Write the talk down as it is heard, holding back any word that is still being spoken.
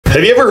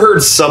Have you ever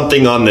heard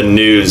something on the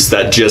news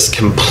that just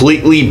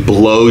completely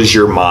blows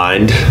your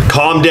mind?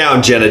 Calm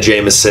down, Jenna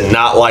Jameson,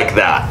 not like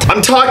that.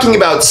 I'm talking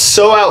about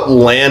so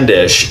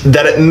outlandish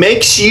that it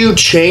makes you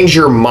change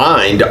your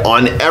mind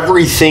on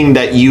everything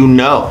that you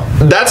know.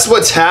 That's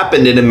what's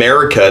happened in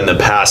America in the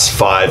past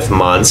 5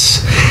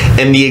 months.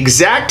 And the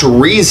exact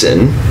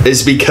reason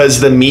is because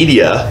the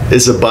media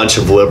is a bunch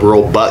of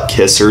liberal butt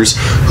kissers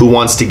who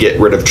wants to get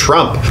rid of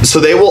Trump. So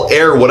they will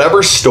air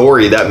whatever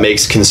story that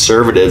makes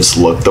conservatives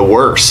look the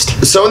worst.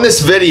 So in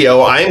this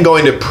video, I am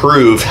going to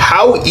prove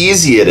how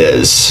easy it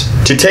is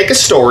to take a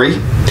story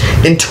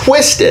and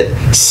twist it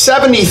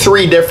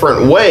 73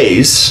 different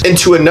ways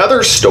into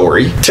another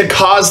story to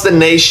cause the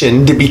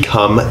nation to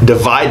become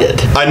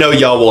divided. I know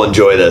y'all will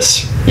enjoy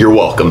this. You're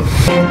welcome.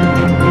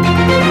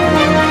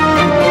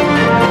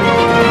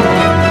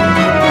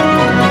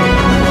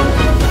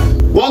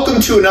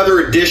 Welcome to another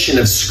edition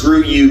of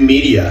Screw You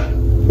Media,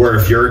 where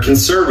if you're a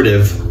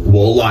conservative,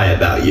 we'll lie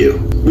about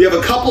you. We have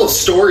a couple of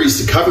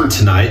stories to cover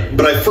tonight,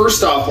 but I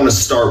first off want to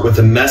start with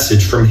a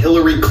message from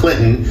Hillary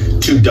Clinton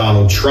to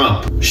Donald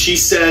Trump. She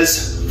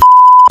says,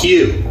 "F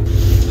you."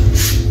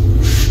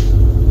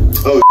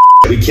 Oh,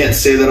 we can't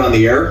say that on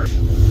the air?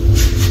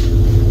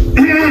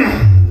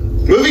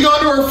 Moving on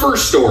to our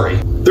first story.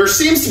 There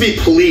seems to be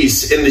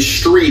police in the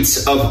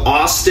streets of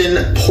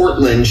Austin,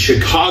 Portland,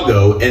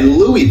 Chicago, and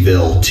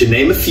Louisville, to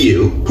name a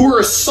few, who are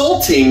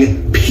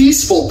assaulting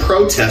peaceful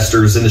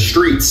protesters in the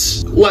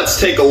streets. Let's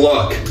take a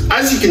look.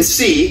 As you can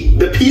see,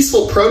 the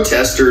peaceful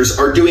protesters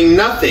are doing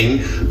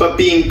nothing but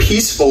being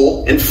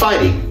peaceful and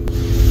fighting.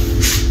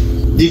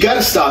 You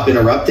gotta stop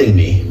interrupting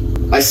me.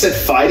 I said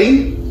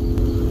fighting?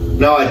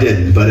 No, I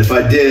didn't, but if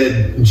I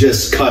did,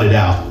 just cut it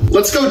out.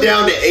 Let's go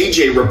down to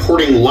AJ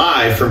reporting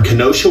live from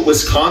Kenosha,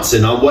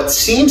 Wisconsin on what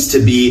seems to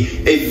be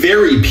a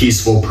very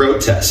peaceful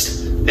protest.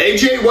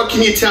 AJ, what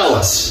can you tell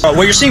us?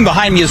 What you're seeing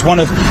behind me is one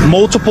of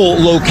multiple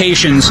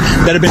locations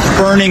that have been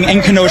burning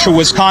in Kenosha,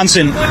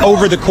 Wisconsin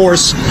over the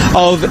course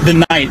of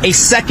the night. A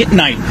second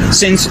night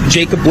since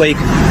Jacob Blake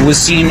was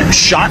seen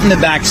shot in the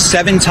back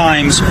 7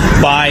 times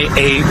by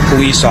a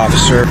police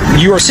officer.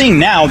 You are seeing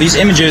now these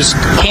images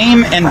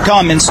came and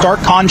come in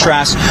stark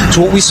contrast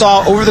to what we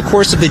saw over the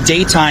course of the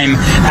daytime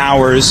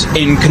hours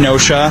in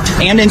Kenosha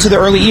and into the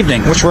early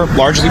evening, which were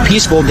largely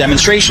peaceful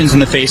demonstrations in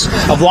the face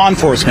of law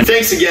enforcement.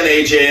 Thanks again,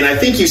 AJ, and I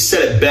think you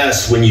said it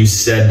best when you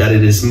said that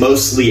it is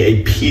mostly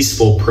a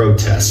peaceful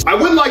protest. I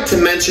would like to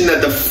mention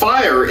that the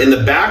fire in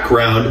the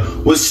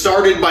background was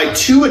started by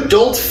 2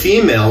 adult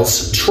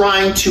females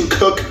trying to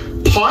cook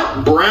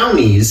pot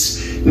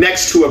brownies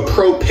next to a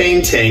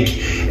propane tank,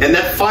 and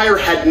that fire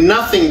had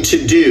nothing to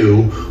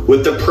do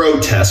with the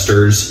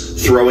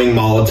protesters throwing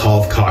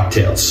Molotov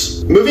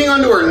cocktails. Moving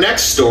on to our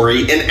next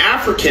story, an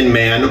African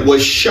man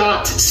was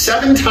shot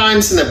 7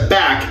 times in the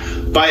back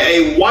by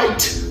a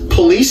white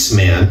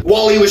policeman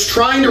while he was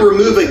trying to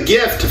remove a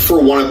gift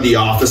for one of the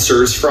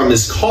officers from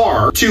his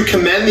car to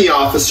commend the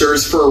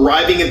officers for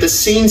arriving at the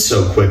scene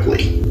so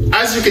quickly.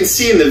 As you can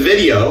see in the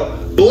video,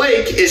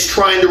 Blake is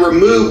trying to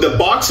remove the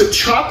box of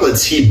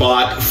chocolates he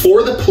bought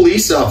for the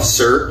police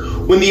officer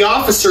when the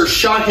officer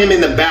shot him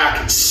in the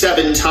back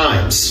 7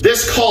 times.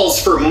 This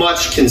calls for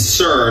much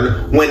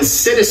concern when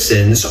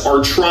citizens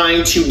are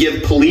trying to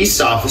give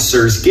police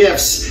officers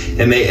gifts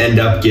and they end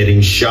up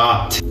getting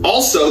shot.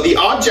 Also, the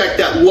object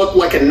that looked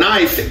like a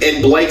knife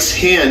in Blake's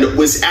hand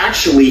was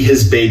actually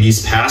his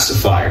baby's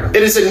pacifier.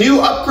 It is a new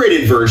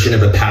upgraded version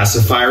of a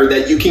pacifier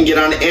that you can get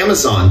on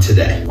Amazon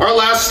today. Our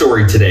last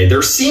story today,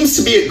 there seems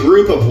to be a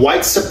group of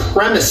white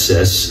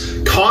supremacists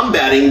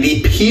combating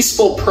the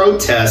peaceful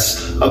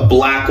protests of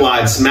Black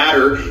Lives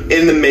Matter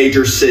in the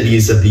major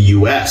cities of the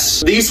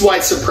US. These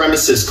white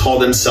supremacists call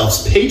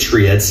themselves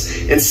patriots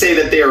and say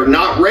that they are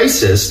not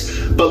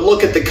racist, but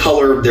look at the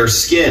color of their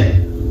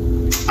skin.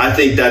 I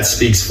think that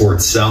speaks for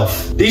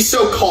itself. These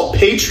so-called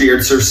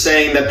patriots are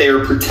saying that they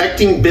are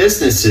protecting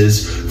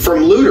businesses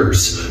from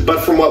looters,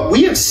 but from what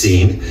we have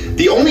seen,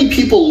 the only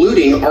people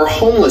looting are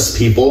homeless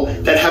people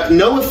that have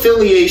no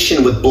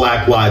affiliation with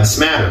Black Lives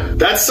Matter.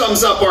 That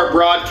sums up our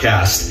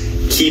broadcast.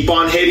 Keep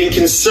on hating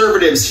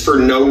conservatives for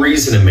no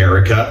reason,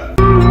 America.